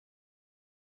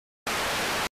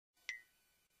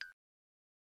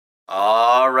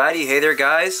Alrighty, hey there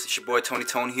guys, it's your boy Tony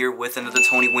here with another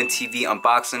TonyWinTV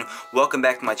unboxing. Welcome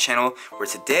back to my channel, where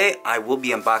today I will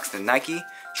be unboxing the Nike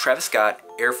Travis Scott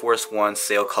Air Force One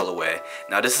Sail colorway.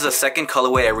 Now this is a second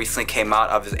colorway that recently came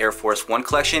out of his Air Force One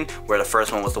collection, where the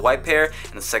first one was the white pair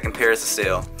and the second pair is the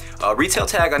Sail. Retail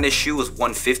tag on this shoe was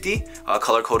 $150,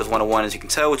 color code is 101 as you can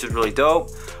tell, which is really dope.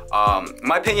 In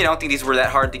my opinion, I don't think these were that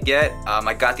hard to get.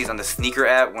 I got these on the sneaker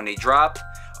app when they dropped.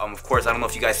 Of course, I don't know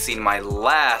if you guys seen my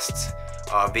last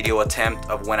video attempt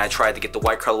of when I tried to get the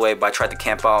white colorway, but I tried to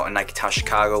camp out in Nike Town,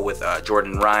 Chicago with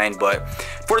Jordan and Ryan, but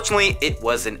fortunately it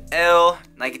was an L.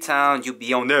 Nike Town, you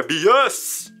be on there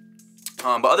BS.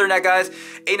 But other than that guys,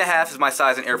 8.5 is my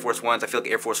size in Air Force Ones. I feel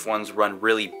like Air Force Ones run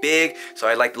really big, so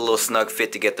I like the little snug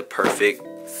fit to get the perfect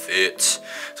fit.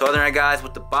 So other than that guys,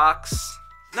 with the box,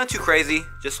 not too crazy,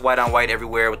 just white on white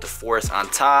everywhere with the Force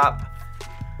on top.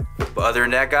 But other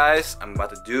than that guys, I'm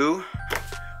about to do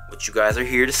what you guys are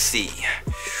here to see.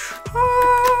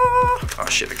 Oh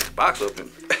shit, I got the box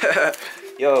open.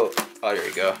 Yo, oh there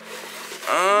you go.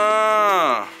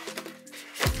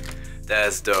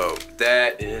 That's dope.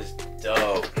 That is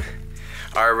dope.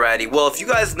 Alrighty, well if you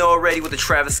guys know already with the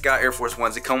Travis Scott Air Force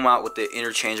Ones, they come out with the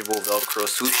interchangeable Velcro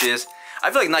swooshes. I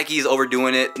feel like Nike is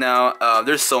overdoing it now.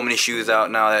 There's so many shoes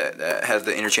out now that has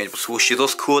the interchangeable swooshes.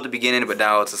 Those cool at the beginning, but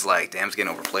now it's just like, damn, it's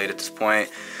getting overplayed at this point.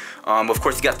 Of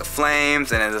course, you got the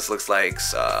flames, and then this looks like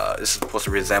this is supposed to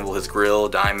resemble his grill,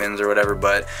 diamonds or whatever.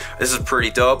 But this is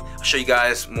pretty dope. I'll show you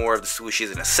guys more of the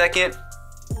swooshes in a second.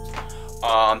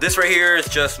 This right here is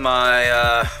just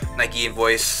my Nike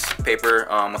invoice paper.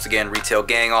 Once again, retail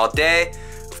gang all day.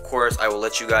 Of course, I will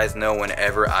let you guys know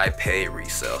whenever I pay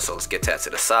resale. So let's get that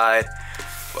to the side.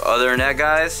 But other than that,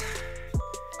 guys,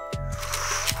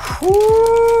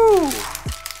 whoo,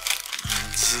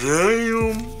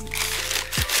 damn,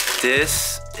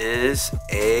 this is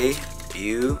a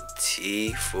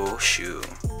beautiful shoe.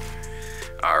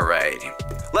 All right,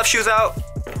 left shoe's out.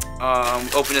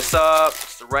 Open this up.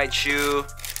 It's the right shoe.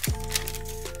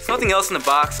 There's nothing else in the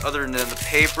box other than the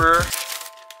paper.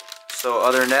 So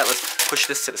other than that, let's push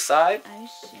this to the side.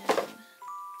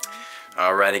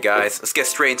 Alrighty guys, let's get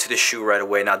straight into the shoe right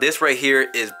away. Now this right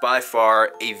here is by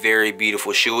far a very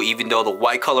beautiful shoe, even though the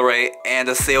white colorway and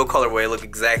the Sail colorway look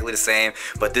exactly the same,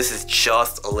 but this is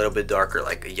just a little bit darker,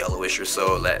 like a yellowish or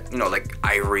so, that, you know, like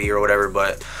ivory or whatever.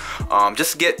 But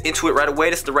just to get into it right away,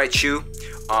 this is the right shoe.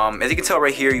 As you can tell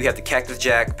right here, you have the Cactus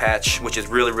Jack patch, which is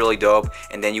really dope,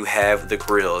 and then you have the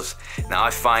grills. Now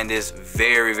I find this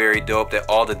very dope, that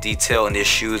all the detail in this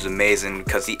shoe is amazing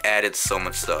because he added so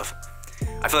much stuff.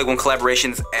 I feel like when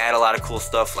collaborations add a lot of cool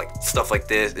stuff like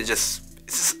this,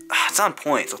 it's on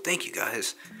point. So thank you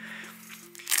guys.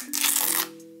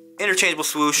 Interchangeable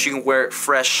swoosh, you can wear it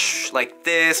fresh like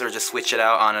this or just switch it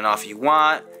out on and off if you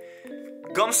want.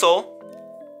 Gum sole,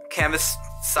 canvas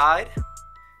side,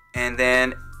 and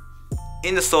then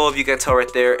in the sole, if you can tell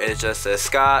right there, it just says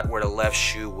Scott, where the left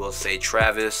shoe will say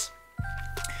Travis.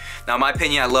 Now in my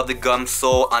opinion, I love the gum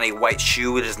sole on a white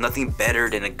shoe. There's nothing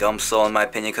better than a gum sole in my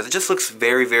opinion, because it just looks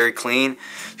very clean.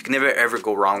 You can never ever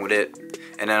go wrong with it.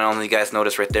 And then I don't know if you guys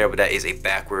noticed right there, but that is a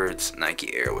backwards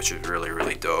Nike Air, which is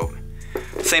really dope.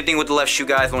 Same thing with the left shoe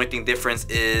guys. The only thing difference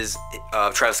is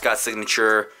Travis Scott's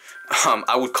signature.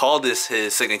 I would call this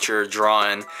his signature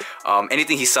drawing.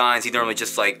 Anything he signs, he normally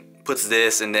just like puts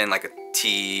this and then like a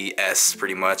TS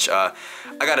pretty much.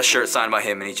 I got a shirt signed by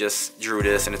him and he just drew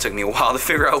this, and it took me a while to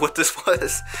figure out what this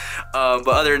was. But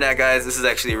other than that guys, this is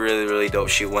actually a really dope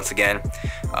shoe. Once again,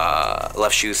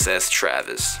 left shoe says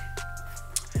Travis.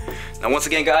 Now once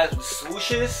again guys, with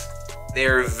swooshes,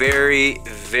 they're very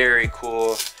cool.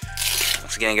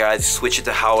 Once again guys, switch it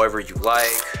to however you like.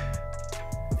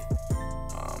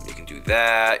 You can do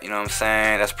that, you know what I'm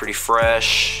saying, that's pretty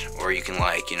fresh. Or you can,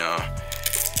 like, you know,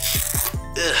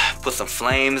 put some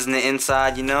flames in the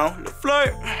inside, you know, the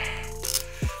flame.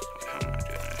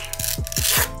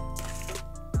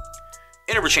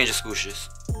 Interchangeable swooshes,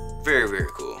 very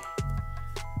cool.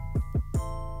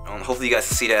 Hopefully you guys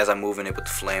can see that as I'm moving it, but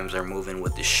the flames are moving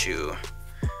with the shoe.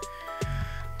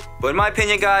 But in my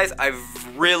opinion guys, I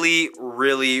really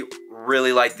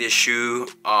like this shoe.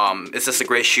 It's just a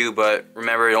great shoe, but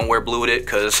remember, don't wear blue with it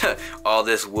because all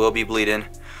this will be bleeding.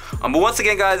 But once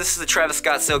again guys, this is the Travis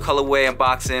Scott Sail colorway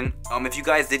unboxing. If you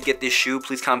guys did get this shoe,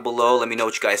 please comment below, let me know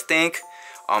what you guys think.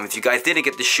 If you guys didn't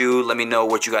get the shoe, let me know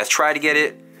what you guys tried to get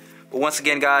it. But once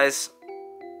again guys,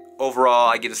 overall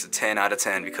I give this a 10 out of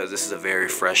 10 because this is a very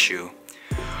fresh shoe.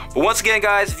 But once again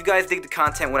guys, if you guys dig the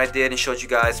content what I did and showed you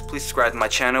guys, please subscribe to my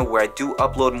channel where I do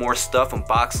upload more stuff,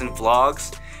 unboxing,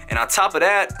 vlogs. And on top of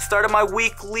that, started my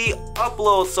weekly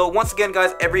upload. So once again,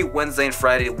 guys, every Wednesday and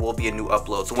Friday will be a new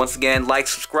upload. So once again, like,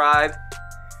 subscribe,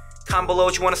 comment below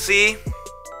what you want to see,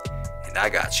 and I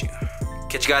got you.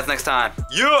 Catch you guys next time.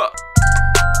 Yeah!